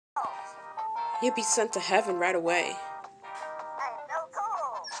He'll be sent to heaven right away.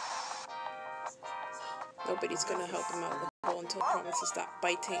 Nobody's gonna help him out with the hole until he promises to stop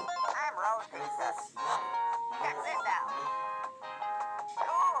biting.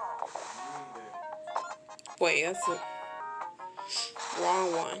 Wait, that's the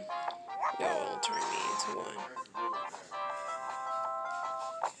wrong one. No, don't turn me into one.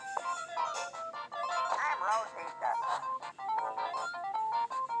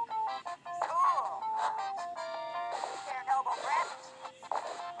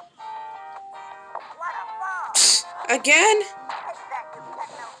 Again?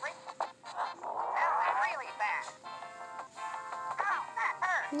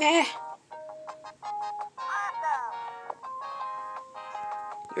 Nah.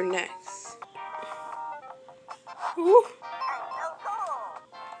 You're next. Woo.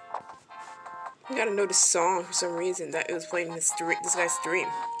 I gotta know this song for some reason that it was playing in this guy's stream.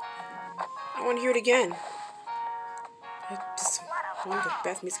 I want to hear it again. It's just one of the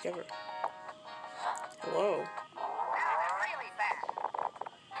best music ever. Hello.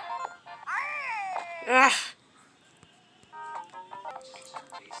 Ah!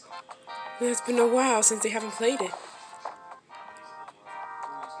 It's been a while since they haven't played it.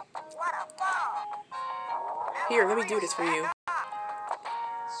 Here, let me do this for you.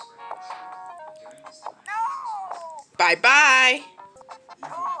 Bye-bye!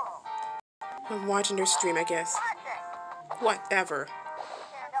 I'm watching their stream, I guess. Whatever.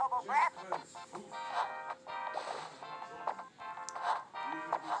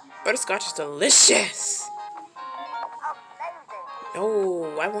 Butterscotch is delicious!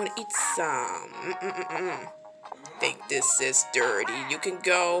 Oh, I want to eat some. Think this is dirty. You can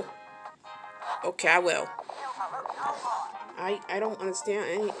go. Okay, I will. I don't understand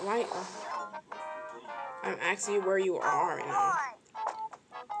any. Why? I'm asking you where you are, you know.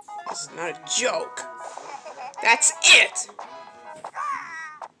 This is not a joke. That's it!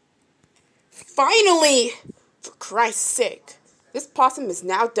 Finally! For Christ's sake. This possum is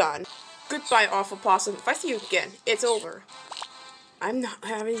now done. Goodbye, awful possum. If I see you again, it's over. I'm not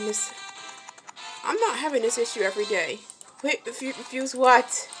having this issue every day. Wait, refuse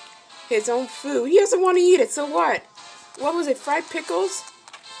what? His own food. He doesn't want to eat it, so what? What was it, fried pickles?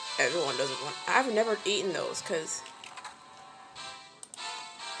 Everyone doesn't want. I've never eaten those, because...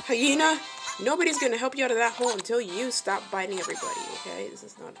 Hyena, nobody's going to help you out of that hole until you stop biting everybody, okay? This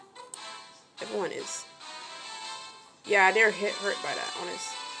is not... Everyone is. Yeah, they're hurt by that,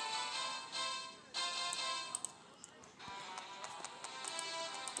 honest.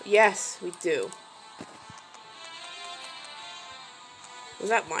 Yes, we do. Was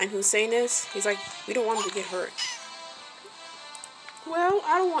that Lion who's saying this? He's like, we don't want him to get hurt. Well,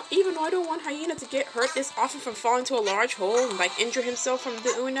 even though I don't want Hyena to get hurt this often from falling into a large hole and like injure himself from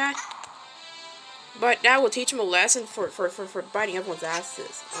doing that. But that will teach him a lesson for biting everyone's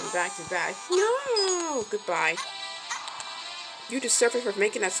asses on back to back. No! Goodbye. You deserve it for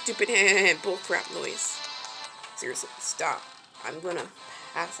making that stupid bullcrap noise. Seriously, stop. I'm gonna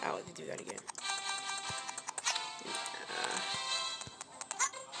pass out if you do that again.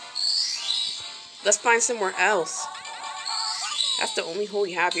 Let's find somewhere else. That's the only hole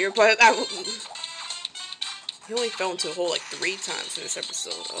you have here, but he only fell into a hole like 3 times in this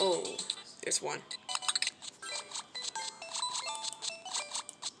episode. Oh, there's one.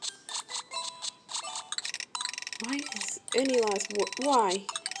 Why is any last word? Why?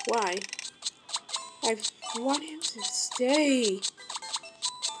 Why? I want him to stay.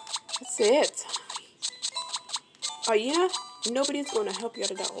 That's it. Yeah? Nobody's going to help you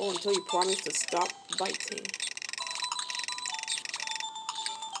out of that hole until you promise to stop biting.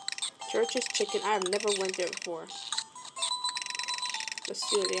 Church's Chicken. I have never went there before. Let's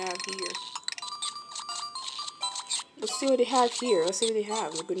see what they have here. Let's see what they have here. Let's see what they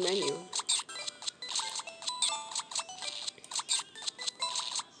have. A good menu.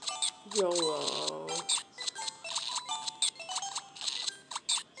 YOLO.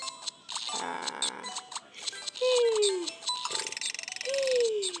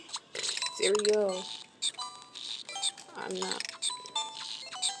 Cereal. I'm not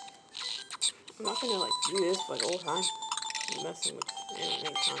gonna like do this for the whole time. I'm messing with him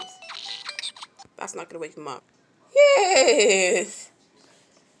many times. That's not gonna wake him up. Yes!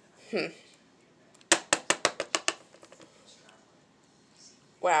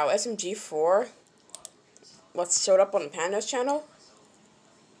 Wow, SMG4? What showed up on the Panda's channel?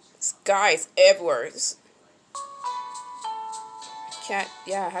 This guy's everywhere. Cat,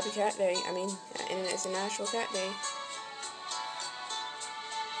 yeah, happy cat day. I mean, it's a National Cat Day.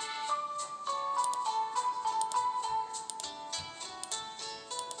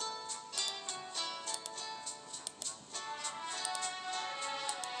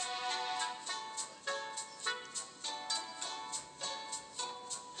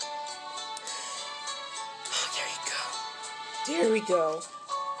 There we go.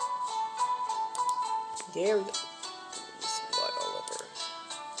 There we go. There's blood all over.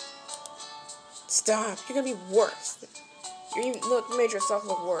 Stop. You're gonna be worse. You made yourself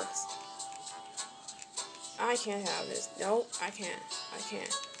look worse. I can't have this. No, I can't. I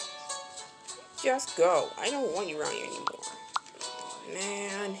can't. Just go. I don't want you around here anymore.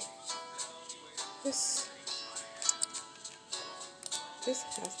 Man. This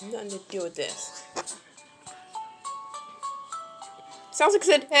has nothing to do with this. Sounds like it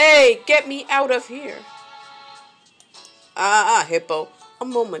said, hey, get me out of here. Hippo. A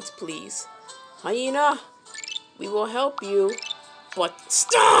moment, please. Hyena, we will help you, but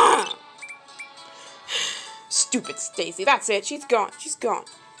stop! Stupid Stacy. That's it. She's gone. She's gone.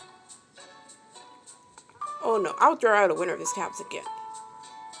 Oh no, I'll throw out a winner if this happens again.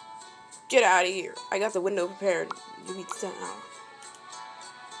 Get out of here. I got the window prepared. You be sent out.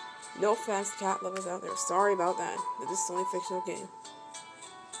 No offense, cat lovers out there. Sorry about that. But this is only a fictional game.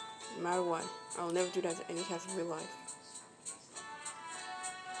 No matter what, I'll never do that to any cats in real life.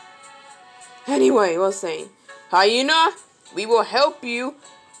 Anyway, I was saying, Hyena, we will help you,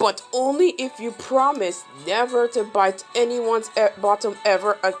 but only if you promise never to bite anyone's bottom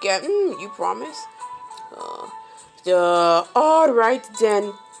ever again. You promise? Alright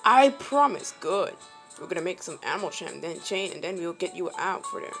then, I promise. Good. We're gonna make some animal chain, and then we'll get you out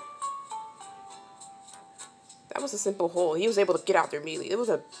for there. That was a simple hole. He was able to get out there immediately. It was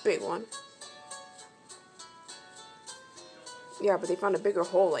a big one. Yeah, but they found a bigger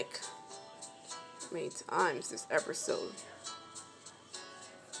hole like many times this episode.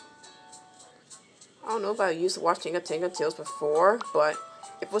 I don't know if I used to watch Tinga Tales before, but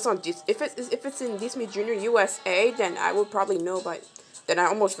if it's in Disney Junior USA, then I would probably know. But then I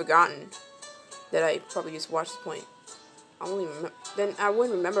almost forgotten that I probably used to watch this point. Then I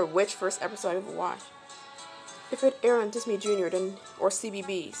wouldn't remember which first episode I ever watched. If it aired on Disney Junior, then or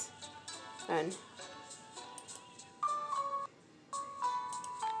CBBS, and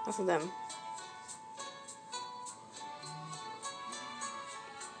that's of them.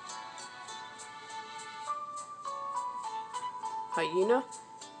 Hyena?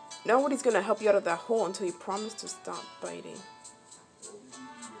 Nobody's gonna help you out of that hole until you promise to stop biting.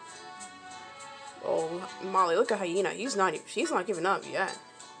 Oh, Molly, look at Hyena. She's not giving up yet.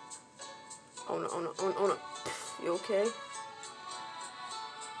 Oh no, oh no, oh no, oh no. You okay?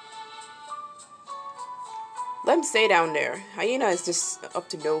 Let him stay down there. Hyena is just up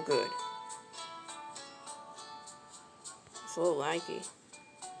to no good. It's a little laggy.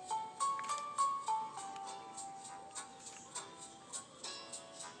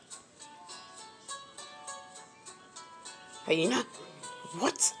 Hyena,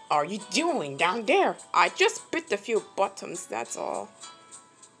 what are you doing down there? I just bit a few bottoms, that's all.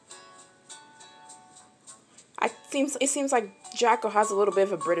 It seems like Jacko has a little bit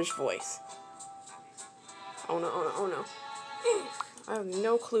of a British voice. Oh no, oh no, oh no. I have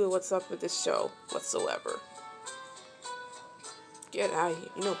no clue what's up with this show whatsoever. Get out of here.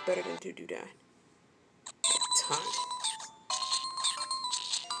 You know better than to do that. Time.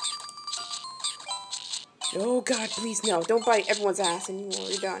 Oh God, please no. Don't bite everyone's ass anymore.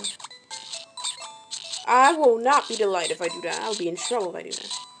 You're done. I will not be delighted if I do that. I'll be in trouble if I do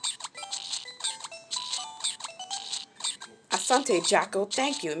that. Asante, Jacko.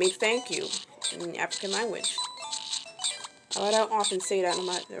 Thank you. It means thank you in African language. I don't often say that no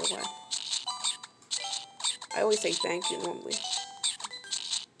matter what. I always say thank you normally.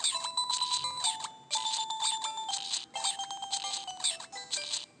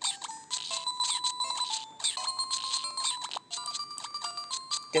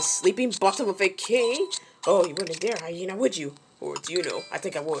 The sleeping bottom of a king? Oh, you wouldn't dare, Hyena, would you? Or do you know? I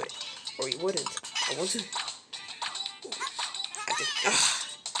think I would. Or you wouldn't. I want to. I think.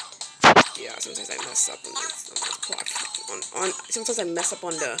 Yeah, sometimes I mess up on the plot. Sometimes I mess up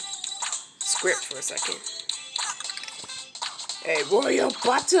on the script for a second. Hey, royal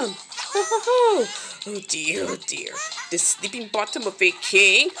bottom! Oh dear, oh dear. The sleeping bottom of a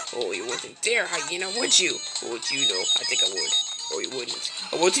king? Oh, you wouldn't dare, Hyena, would you? Or would you know? I think I would. Or you wouldn't.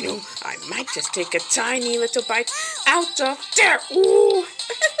 Or would you know? I might just take a tiny little bite out of there. Ooh!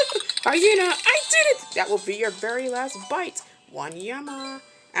 Hyena, I did it! That will be your very last bite. One yama.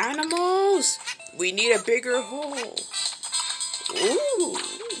 Animals! We need a bigger hole. Ooh!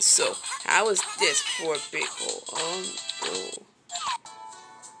 So, how is this for a big hole?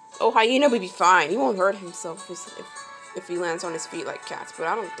 Oh, Hyena would be fine. He won't hurt himself if he lands on his feet like cats. But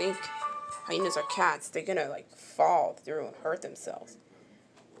I don't think hyenas are cats. They're gonna like fall through and hurt themselves.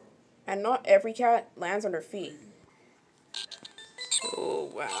 And not every cat lands on their feet.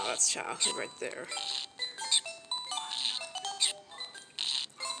 Oh wow, that's childhood right there.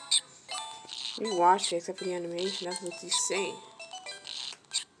 We watched it except for the animation. That's what he's saying.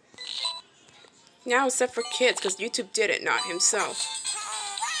 Now it's set for kids because YouTube did it, not himself.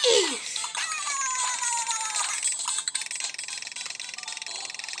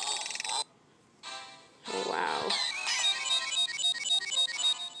 Oh, wow.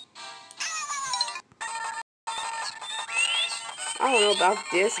 I don't know about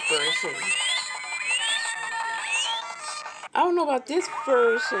this version. I don't know about this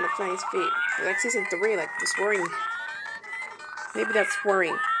version of Fanny's Feet. Like season 3, like the swirling. Maybe that's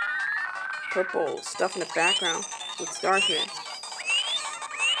swirling purple stuff in the background with stars in it.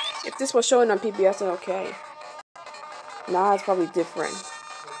 If this was showing on PBS, then okay. Nah, it's probably different.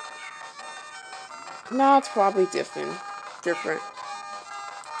 Nah, it's probably different.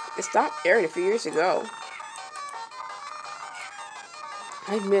 It stopped airing a few years ago.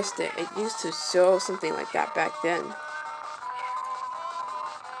 I missed it. It used to show something like that back then.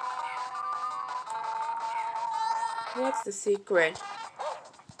 What's the secret?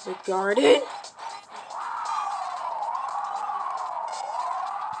 The garden?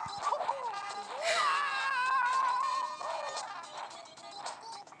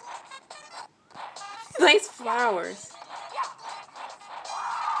 Nice flowers.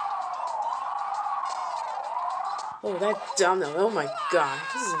 Oh, that dumb though. Oh my god.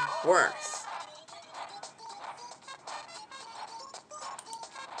 This is worse.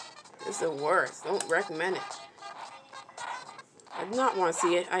 This is the worst. Don't recommend it. I do not want to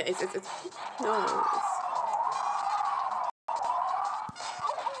see it. It's no.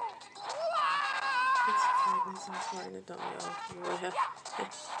 It's important.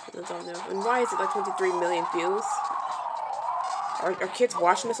 I don't know. And why is it like 23 million views? Are kids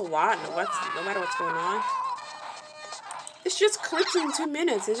watching this a lot? No matter what's going on. It's just clips in 2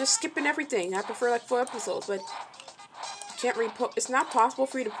 minutes. It's just skipping everything. I prefer like full episodes, but you can't repost. It's not possible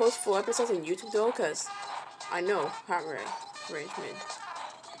for you to post full episodes on YouTube though, because I know copyright arrangement.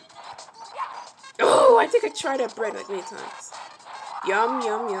 Oh, I think I tried that bread like many times. Yum,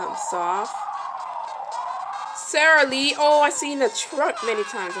 yum, yum. Soft. Sara Lee. Oh, I seen the truck many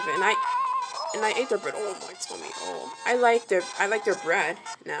times of it, and I ate their bread. Oh my tummy. Oh, I like their bread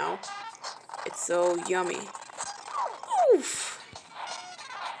now. It's so yummy. Oof.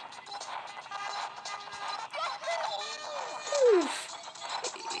 Oof.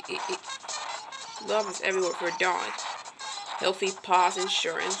 Love is everywhere for a dog. Healthy paws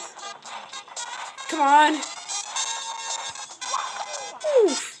insurance. Come on.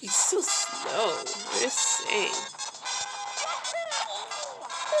 Oof. He's so slow. I'm just saying.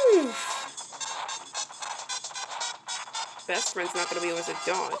 Oof. Best friend's not gonna be with a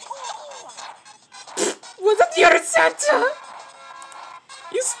dog. Was that the other Santa?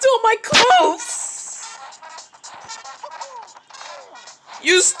 You stole my clothes!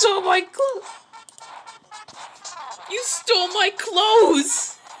 You stole my clothes! You stole my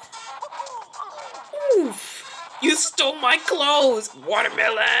clothes! Oof! You stole my clothes!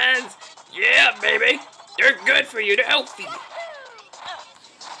 Watermelons! Yeah, baby! They're good for you, they're healthy!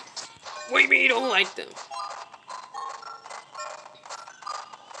 What do you mean you don't like them?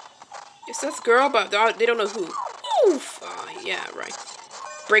 It's this girl, but they don't know who. Oof! Yeah, right.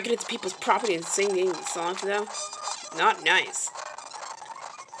 Breaking into people's property and singing the song to them? Not nice.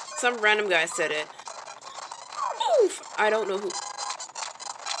 Some random guy said it. Oof! I don't know who.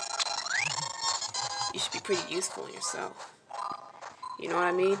 You should be pretty useful in yourself. You know what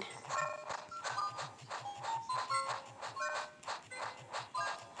I mean?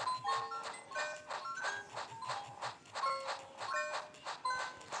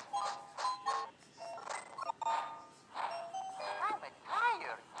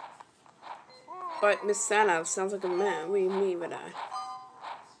 But Miss Santa sounds like a man. What do you mean by that?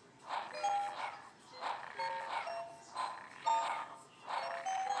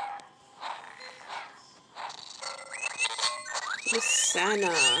 Miss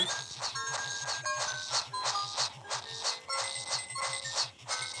Santa.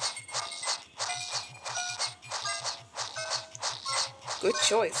 Good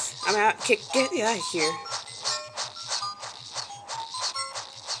choice. I'm out. Get me out of here.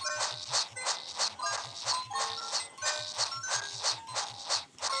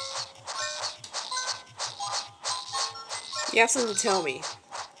 You have something to tell me.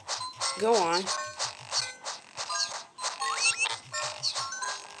 Go on.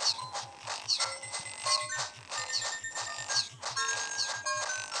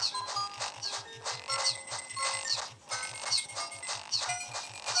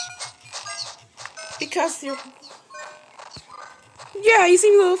 Because you're... Yeah, you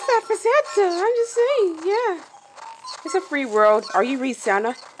seem a little fat for Santa. I'm just saying, yeah. It's a free world. Are you Reed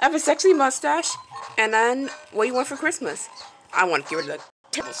Santa? I have a sexy mustache. And then, what do you want for Christmas? I want to get rid of the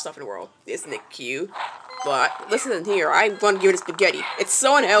terrible stuff in the world. Isn't it cute? But listen here, I'm going to give it a spaghetti. It's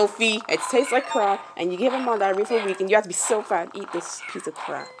so unhealthy. It tastes like crap. And you give him on diarrhea for a week, and you have to be so fat to eat this piece of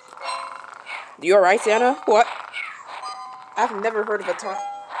crap. You alright, Santa? What? I've never heard of a talk.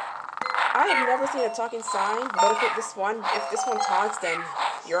 I have never seen a talking sign, but if this one talks, then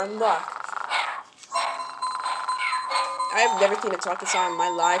you're in luck. I have never seen a talking sign in my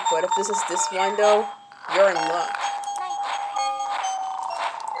life, but if this is this one though, you're in luck.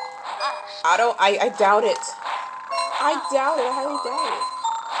 I doubt it. I doubt it. I highly doubt it.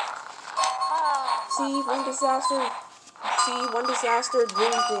 See, one disaster,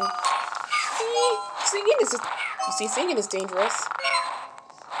 breathing. Singing is dangerous.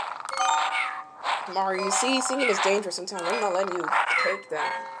 Mario, you see, singing is dangerous sometimes. I'm not letting you take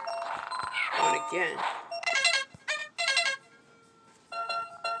that on again.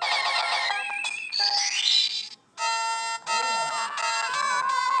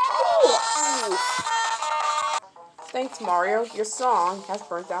 Oh, thanks, Mario. Your song has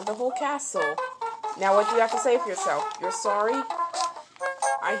burnt down the whole castle. Now what do you have to say for yourself? You're sorry?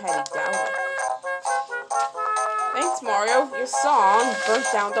 I highly doubt it. Thanks, Mario. Your song burnt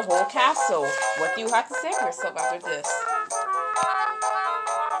down the whole castle. What do you have to say for yourself after this?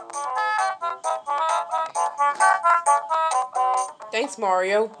 Thanks,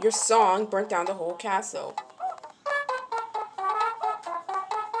 Mario. Your song burnt down the whole castle.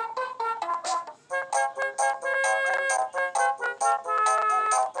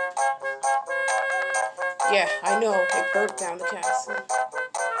 Yeah, I know. It burnt down the castle.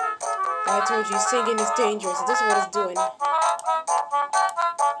 I told you, singing is dangerous. This is what it's doing.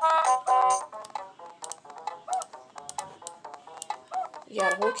 Yeah,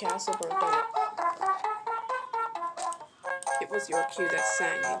 the whole castle burnt down. It was your cue that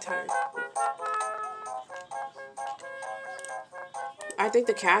sang the entire... I think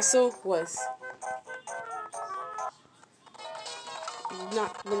the castle was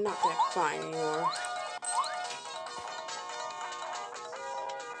not that fine anymore.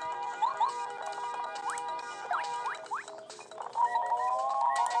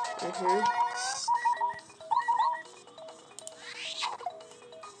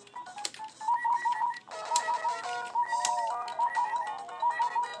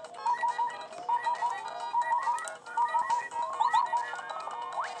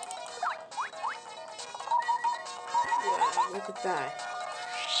 Wow, look at that.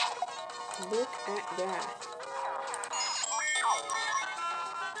 Look at that.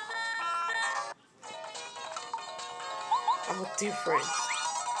 All different.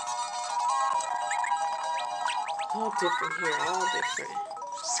 All different here, all different.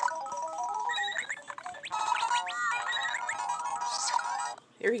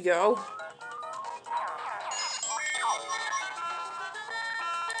 Here we go.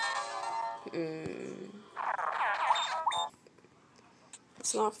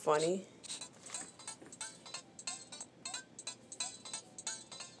 It's not funny.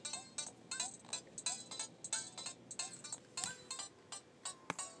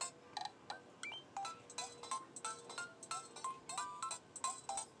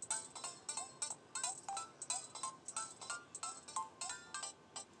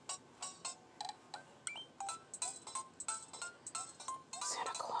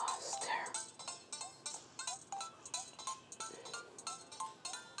 Santa Claus there.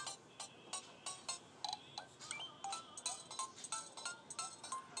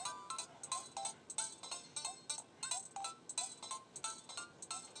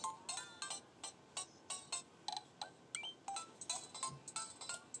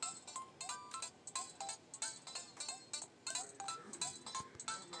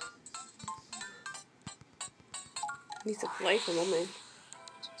 Needs to play for a moment.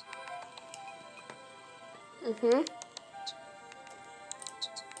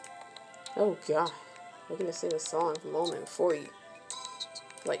 Oh god. We're gonna sing a song for a moment before you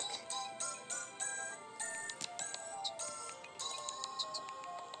like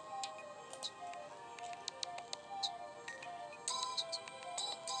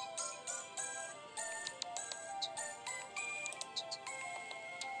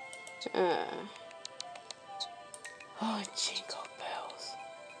oh, jingle bells.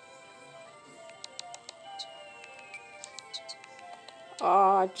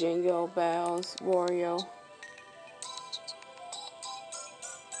 Ah, jingle bells, Wario.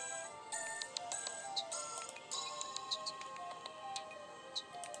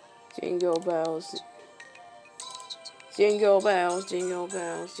 Jingle bells. Jingle bells, jingle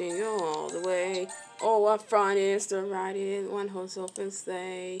bells, jingle all the way. Oh, what fun it is to ride in one horse open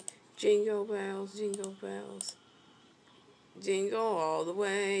sleigh. Jingle bells, jingle all the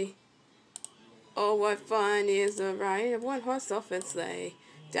way. Oh, what fun is to ride in a one horse open sleigh.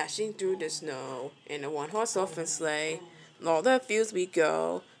 Dashing through the snow in a one horse open sleigh. All the fields we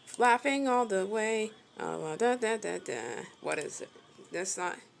go, laughing all the way. Da, da, da, da. What is it? That's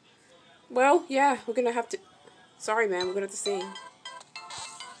not. Well, yeah, we're gonna have to. Sorry, man, we're gonna have to sing.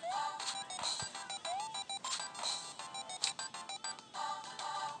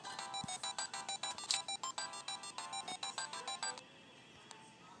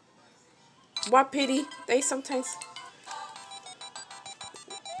 What pity? They sometimes.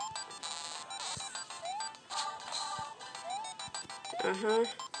 Uh huh.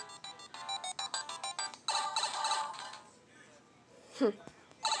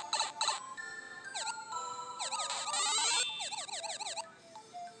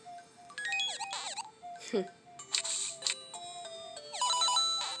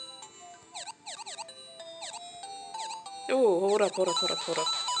 Oh, hold up.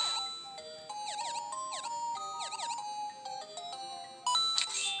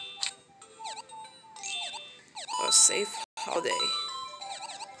 A safe holiday.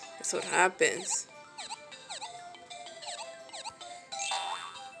 That's what happens.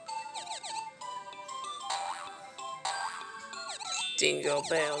 Jingle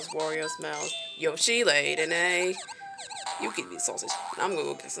bells, warrior smells. Yoshi laid an egg. You give me sausage. I'm gonna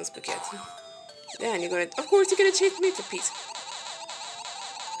go get some spaghetti. Then you're gonna, of course, you're gonna chase me to pizza.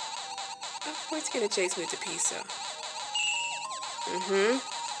 Of course, you're gonna chase me to pizza. Mm-hmm.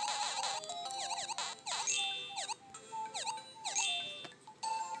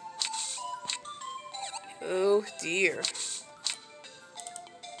 Oh dear.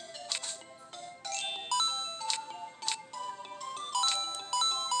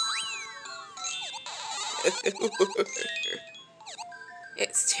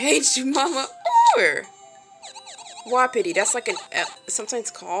 It's changed, Mama. Or wapiti. That's like an sometimes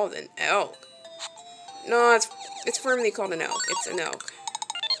called an elk. No, it's firmly called an elk. It's an elk.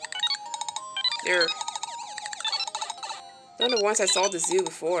 They're one of the ones I saw at the zoo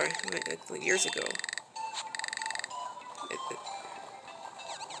before, like years ago. It,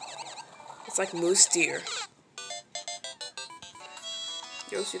 it's like moose deer.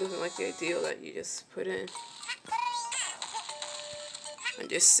 Yoshi doesn't like the idea that you just put in. I'm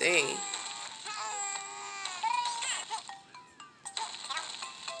just saying.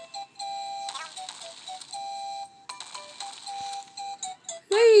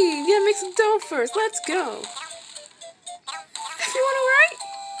 Wait, we gotta make some dough first. Let's go. You wanna write?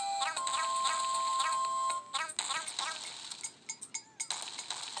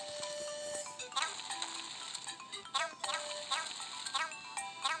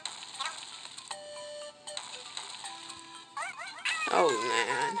 Oh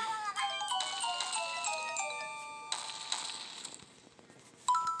man.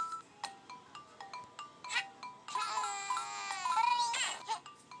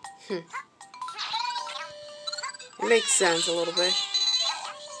 It makes sense a little bit.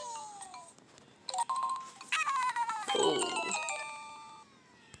 Oh.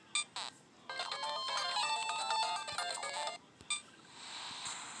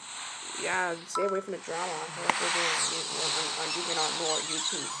 Yeah, stay away from the drama. Like we're doing on Digging on more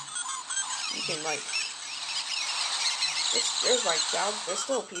YouTube. You can like, there's like there's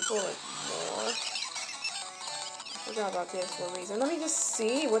still people like more. I forgot about this for a reason. Let me just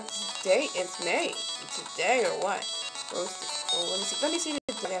see what date it's made. Today or what? Roasted. Oh, let me see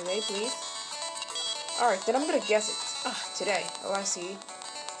the today, please. Alright, then I'm gonna guess it. Ah, today. Oh, I see.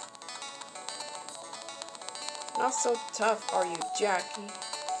 Not so tough, are you, Jackie?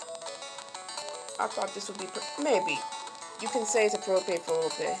 I thought this would be maybe. You can say it's appropriate for a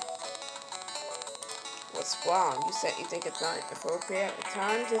little bit. What's wrong? You said you think it's not appropriate at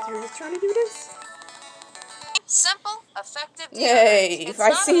times if you're just trying to do this? Simple, effective. Yay! If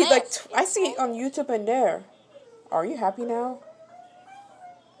I see like I see it on YouTube and there. Are you happy now?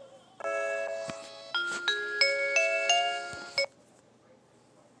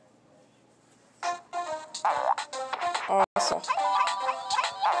 Awesome.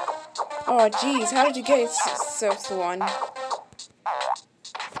 Oh, jeez, how did you get yourself to one?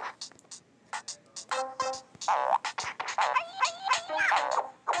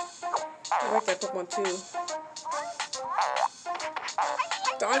 I like that Pokemon too.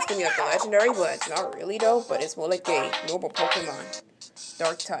 Dawn's gonna be like a legendary, but it's not really though. But it's more like a normal Pokemon,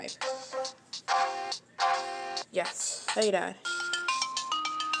 Dark type. Yes, hey Dad.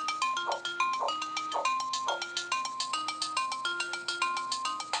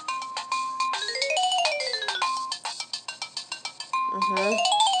 Uh-huh.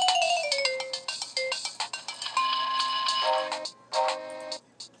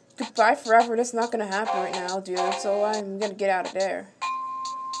 Goodbye forever. That's not gonna happen right now, dude. So I'm gonna get out of there.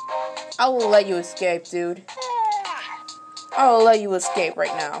 I will let you escape, dude. I will let you escape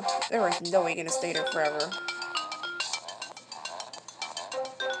right now. There is no way you're gonna stay there forever.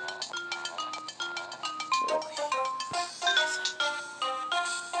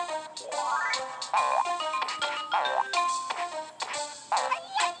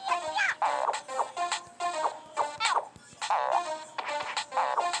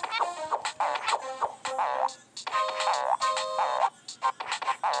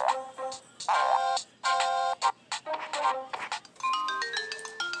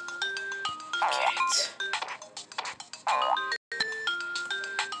 Cat.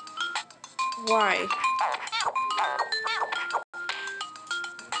 Why?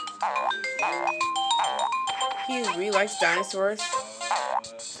 He really likes dinosaurs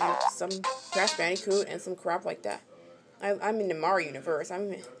and some Crash Bandicoot and some crap like that. I'm in the Mario universe.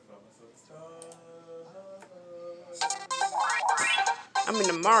 I'm in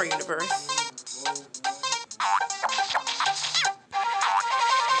the Mario universe.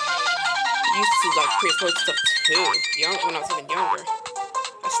 I used to like prehistoric stuff too. When I was even younger.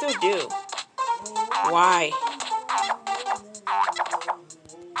 I still do. Why?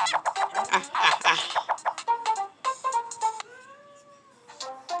 Ah, ah, ah.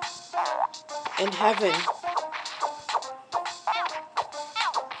 In heaven.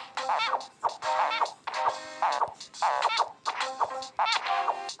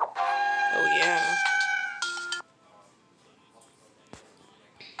 Oh yeah.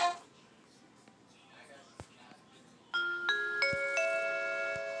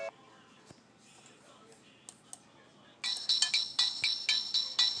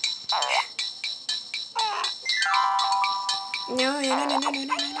 No, no, no, no, no, no, no,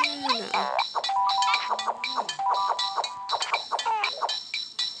 no, no, no.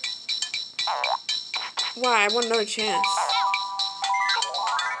 Why? I want another chance.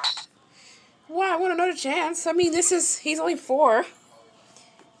 Why? I want another chance. I mean, he's only 4.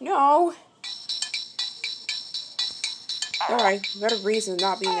 No. Alright, better reason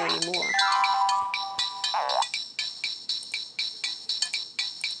not being there anymore.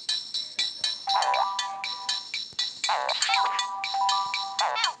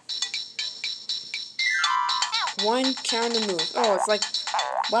 One counter move. Oh, it's like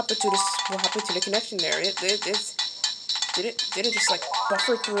what happened to the connection there? Did it just like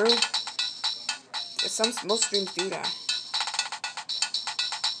buffer through? Most streams do that.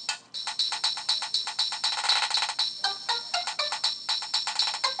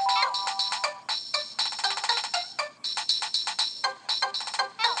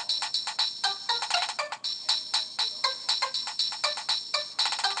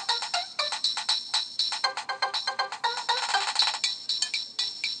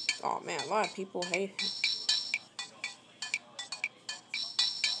 Oh man, a lot of people hate him.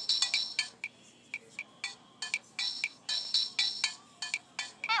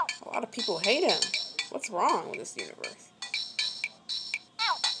 A lot of people hate him. What's wrong with this universe?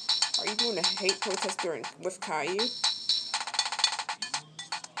 Are you doing a hate protest with Caillou?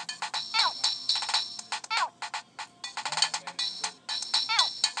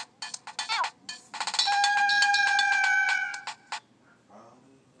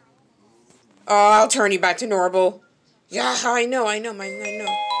 Oh, I'll turn you back to normal. Yeah, I know. I know.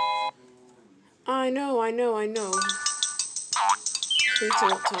 Please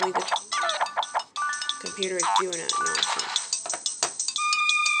don't tell me the computer is doing that nonsense.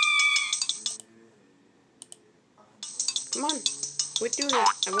 Come on. Quit doing it.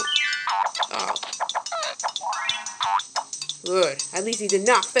 Oh. Good. At least he did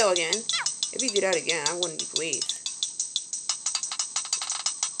not fail again. If he did that again, I wouldn't be pleased.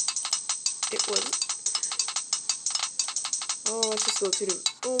 It was... Oh, let's just go to the...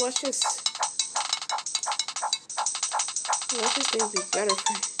 Oh, let's just think it'd be better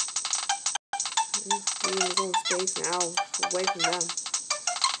for him. He's in his own space now, away from them.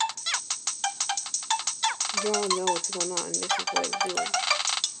 You all know what's going on, and this is what it's doing.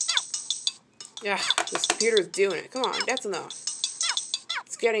 Yeah, this computer's doing it. Come on, that's enough.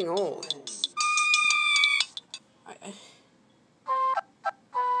 It's getting old.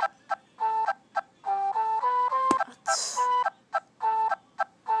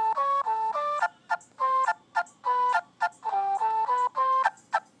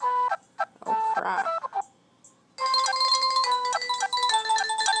 Oh, crap.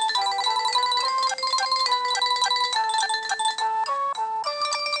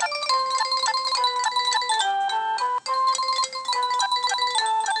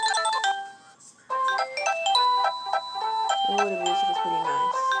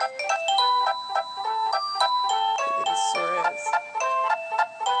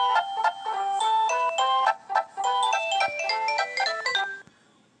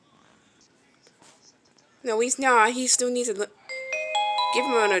 No, he's not. He still needs to give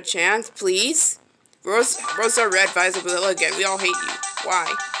him another chance, please. Rosa Red Visor again. We all hate you. Why?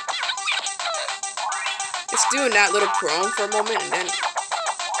 Just doing that little prone for a moment and then...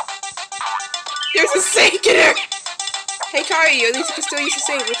 There's a sink in there! Hey, Caillou, at least you can still use the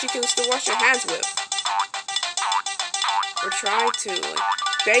sink, which you can still wash your hands with. Or try to, like,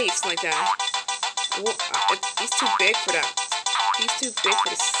 base like that. He's too big for that. He's too big for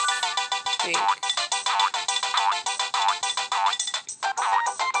this thing.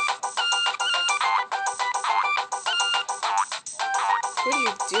 What are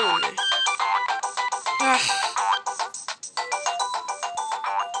you doing there?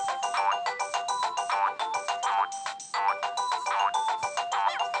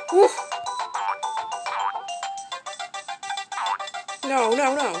 Whew. No,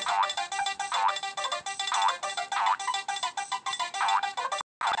 no, no.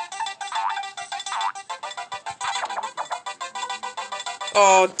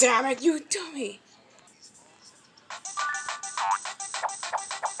 Oh, damn it, you dummy.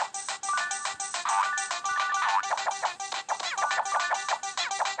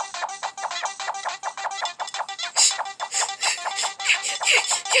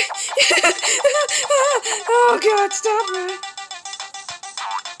 Oh, God, stop it.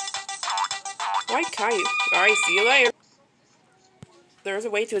 Why Caillou? Alright, see you later. There's a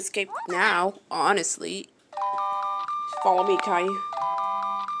way to escape now, honestly. Follow me, Caillou.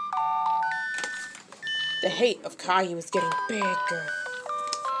 The hate of Caillou is getting bigger.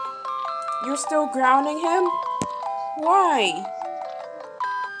 You're still grounding him? Why?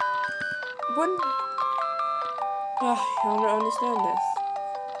 Wouldn't... I don't understand this.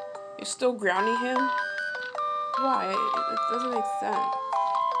 You're still grounding him? Why? It doesn't make sense.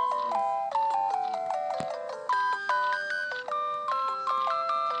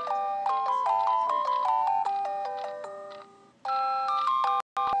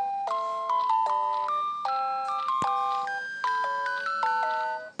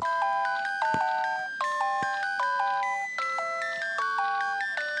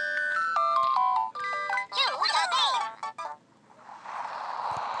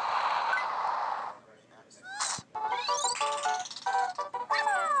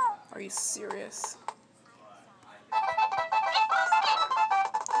 Are you serious?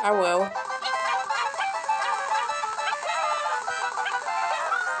 I will.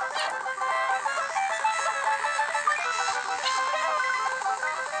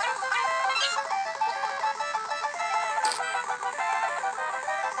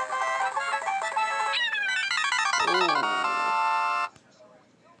 Ooh.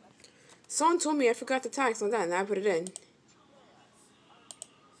 Someone told me I forgot the tax on that and I put it in.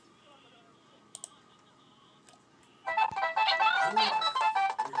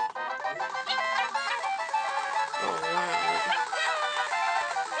 Oh, wow.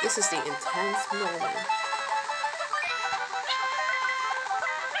 This is the intense moment.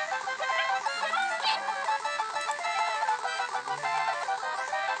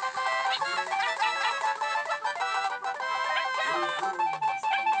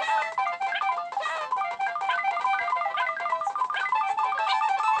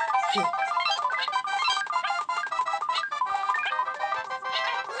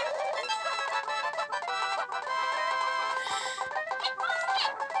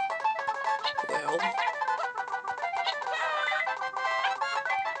 Well.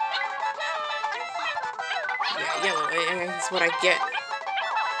 Yeah, yellow. That's what I get.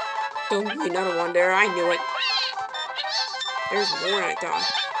 Don't be another one there. I knew it. There's more than I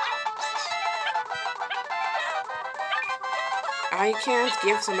thought. I can't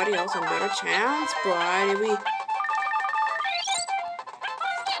give somebody else another chance, but it'd be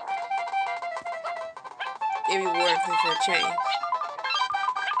worth it for a change.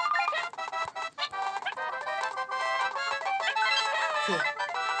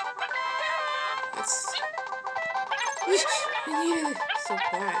 That's... I needed it so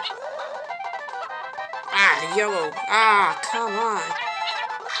bad. Ah, yellow. Ah, come on.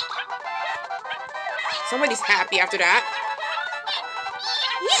 Somebody's happy after that.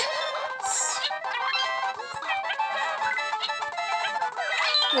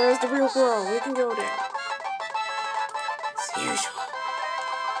 Where's the real girl? We can go there. As usual.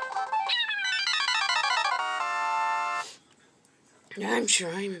 I'm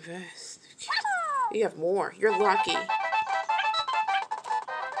trying my best. You have more. You're lucky.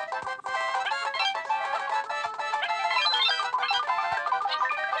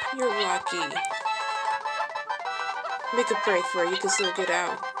 You're lucky. Make a breakthrough. You can still get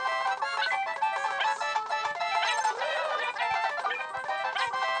out.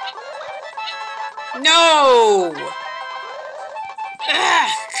 No!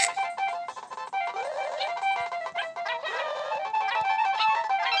 Ugh.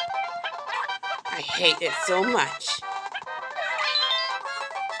 I hate it so much.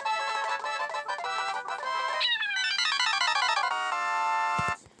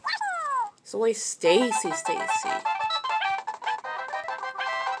 So wait, Stacy. Is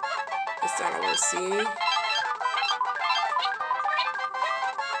that all we're seeing?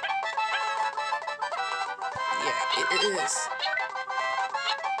 Yeah, it is.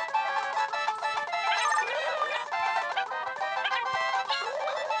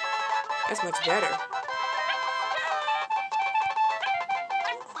 That's much better.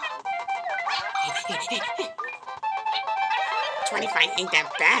 Trying to find ain't that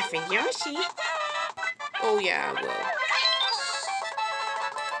bad for Yoshi. Oh yeah, I will.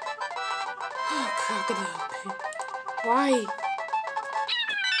 Oh, crocodile. Why?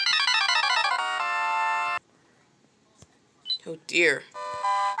 Oh dear.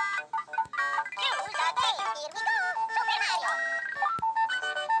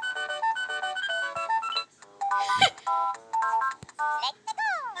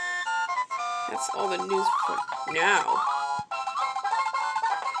 That's all the news for now.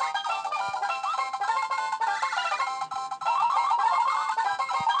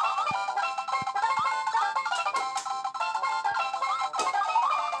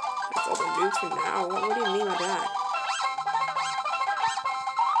 That's all the news for now. What do you mean by that?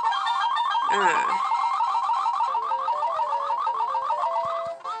 Ah.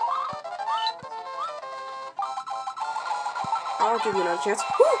 I'll give you another chance.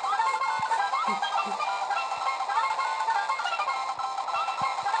 Woo!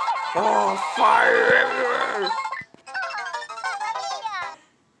 Oh, fire everywhere!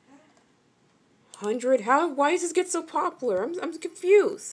 100? How? Why does this get so popular? I'm confused.